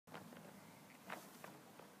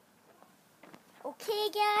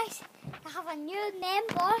Okay guys, I have a new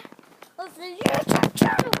member of the YouTube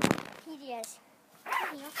channel. Here he is.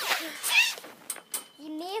 You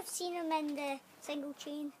may have seen him in the single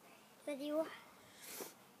chain video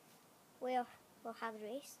where we'll have a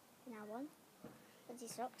race and I won. But he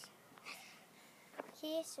sucks.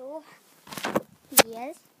 Okay, so he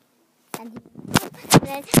is. And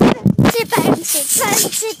then bouncy.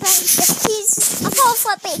 He's a ball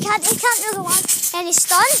flip, but he can't do the one any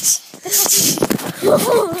stunts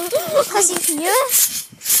because he's new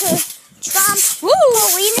to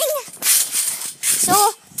trampolining. So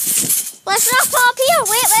let's wrap up here.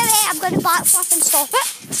 Wait, I'm going to backflip and stop it.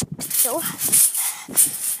 So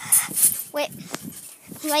wait,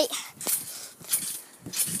 right.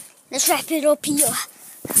 Let's wrap it up here.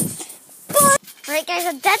 Right guys,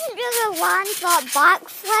 I didn't really land that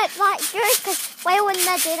backflip that good because while in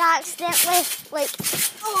the did I accidentally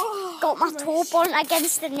got my toe burnt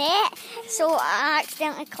against the net, so I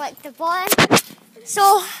accidentally clicked the button.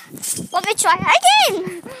 So let me try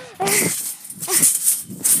again.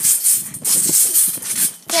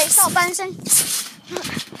 Right, stop bouncing.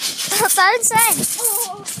 Stop bouncing.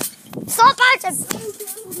 Stop bouncing.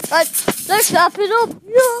 Right, let's wrap it up.